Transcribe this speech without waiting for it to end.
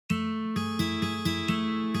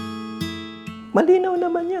Malinaw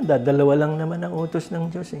naman yan. Dalawa lang naman ang utos ng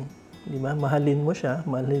Diyos eh. Di ba? Mahalin mo siya,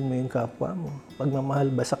 mahalin mo yung kapwa mo. Pagmamahal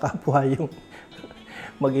ba sa kapwa yung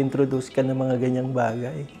mag-introduce ka ng mga ganyang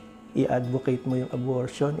bagay? I-advocate mo yung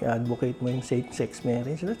abortion, i-advocate mo yung same-sex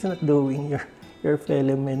marriage. That's not doing your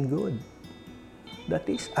fellow man good. That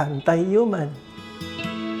is anti-human.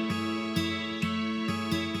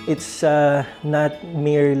 It's not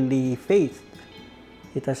merely faith.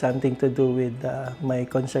 It has something to do with my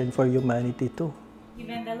concern for humanity too.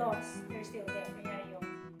 Even the laws, they're still there.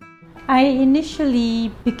 I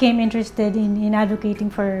initially became interested in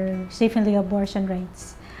advocating for safe and legal abortion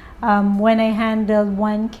rights when I handled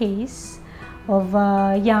one case of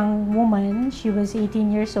a young woman. She was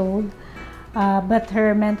 18 years old, but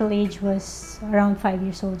her mental age was around 5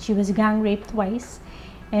 years old. She was gang raped twice,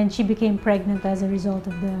 and she became pregnant as a result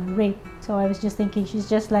of the rape. So I was just thinking,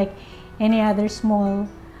 she's just like any other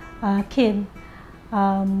small kid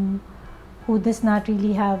who does not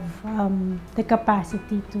really have the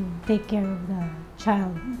capacity to take care of the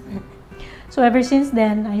child. So ever since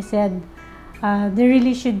then, I said there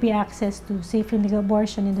really should be access to safe and legal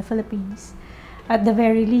abortion in the Philippines. At the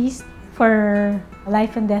very least, for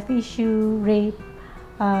life and death issue, rape,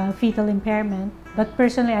 fetal impairment. But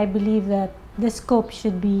personally, I believe that the scope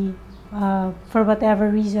should be for whatever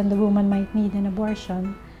reason the woman might need an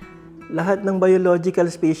abortion. Lahat ng biological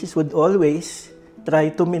species would always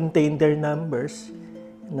try to maintain their numbers,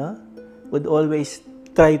 no? Would always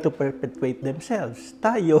try to perpetuate themselves.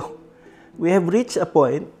 Tayo, we have reached a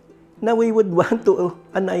point na we would want to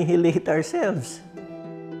annihilate ourselves.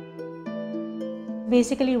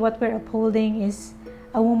 Basically, what we're upholding is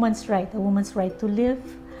a woman's right to live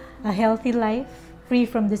a healthy life, free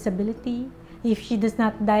from disability. If she does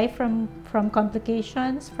not die from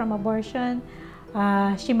complications from abortion,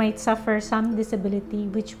 she might suffer some disability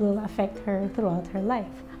which will affect her throughout her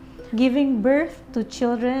life. Giving birth to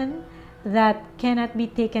children that cannot be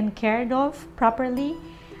taken care of properly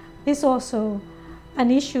is also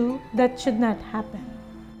an issue that should not happen.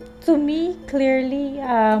 To me, clearly,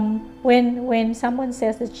 when someone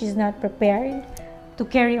says that she's not prepared to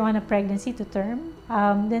carry on a pregnancy to term,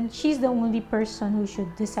 then she's the only person who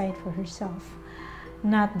should decide for herself,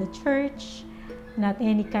 not the church, not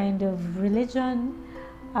any kind of religion,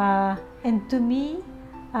 and to me,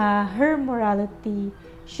 her morality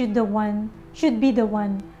should be the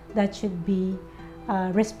one that should be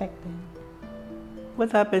respected.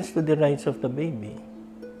 What happens to the rights of the baby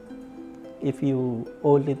if you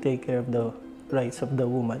only take care of the rights of the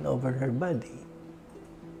woman over her body?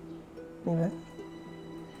 Diba?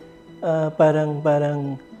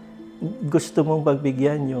 Parang gusto mong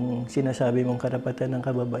pagbigyan yung sinasabi mong karapatan ng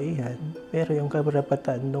kababaihan, pero yung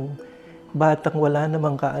karapatan ng batang wala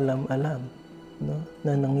namang kaalam-alam, no?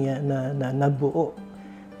 na nabuo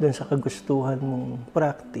doon sa kagustuhan mong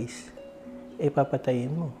practice, papatayin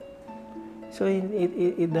mo. So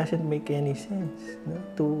it doesn't make any sense, no?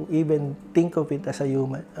 To even think of it as a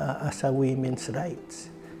women's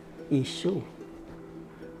rights issue.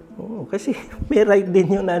 Oo, kasi may right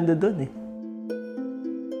din yung nando doon eh.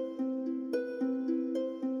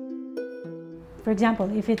 For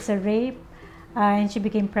example, if it's a rape and she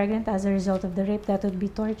became pregnant as a result of the rape, that would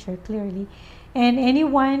be torture, clearly. And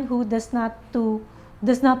anyone who does not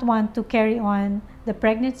want to carry on the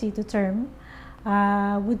pregnancy to term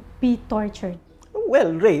would be tortured.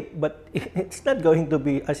 Well, rape, but it's not going to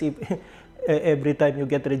be as if every time you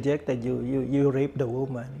get rejected, you rape the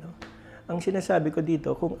woman. No? Ang sinasabi ko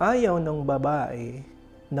dito, kung ayaw ng babae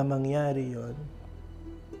na mangyari yon,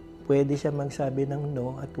 pwede siya magsabi ng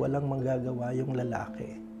no at walang magagawa yung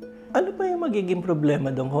lalaki. Ano pa yung magiging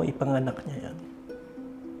problema doon kung ipanganak niya yan?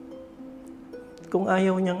 Kung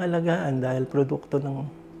ayaw niyang alagaan dahil produkto ng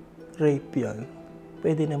rape yan,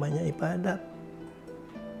 pwede naman niya ipa-adapt.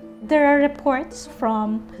 There are reports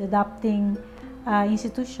from adopting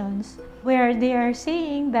institutions where they are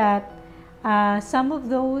saying that some of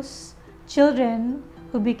those children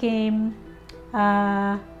who became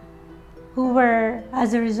who were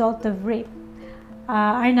as a result of rape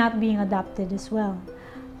are not being adopted as well.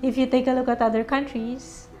 If you take a look at other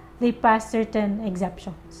countries, they pass certain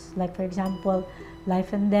exceptions, like for example,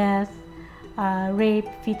 life and death, rape,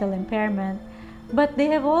 fetal impairment. But they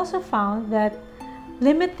have also found that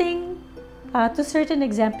limiting to certain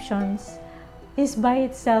exemptions is by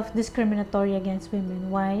itself discriminatory against women.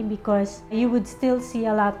 Why? Because you would still see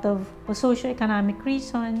a lot of socioeconomic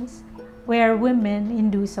reasons where women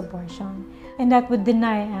induce abortion, and that would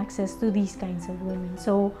deny access to these kinds of women.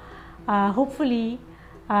 So hopefully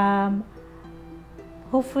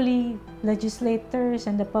legislators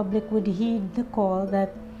and the public would heed the call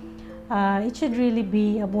that it should really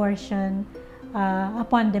be abortion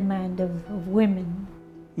upon demand of women.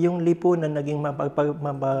 Yung lipunan naging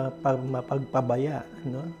mapagpabaya,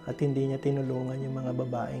 no? At hindi niya tinulungan yung mga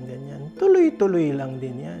babaeng ganyan. Tuloy-tuloy lang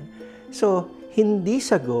din yan. So, hindi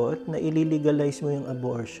sagot na ililegalize mo yung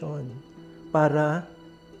abortion para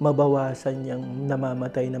mabawasan yung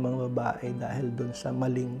namamatay ng mga babae dahil dun sa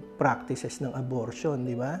maling practices ng abortion,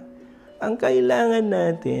 di ba? Ang kailangan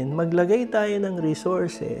natin, maglagay tayo ng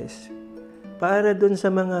resources para dun sa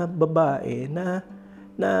mga babae na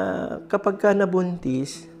kapag ka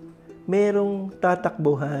nabuntis, merong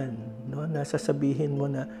tatakbuhan, no? Nasasabihin mo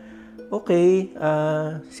na, okay,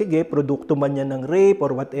 sige, produkto man yan ng rape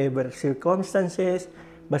or whatever circumstances,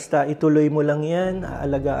 basta ituloy mo lang yan,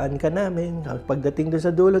 aalagaan ka namin. Pagdating doon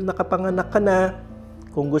sa dulo, nakapanganak ka na,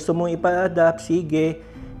 kung gusto mong ipa-adapt, sige.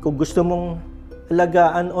 Kung gusto mong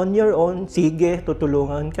alagaan on your own, sige,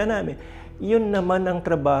 tutulungan ka namin. Yun naman ang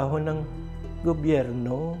trabaho ng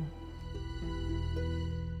gobyerno.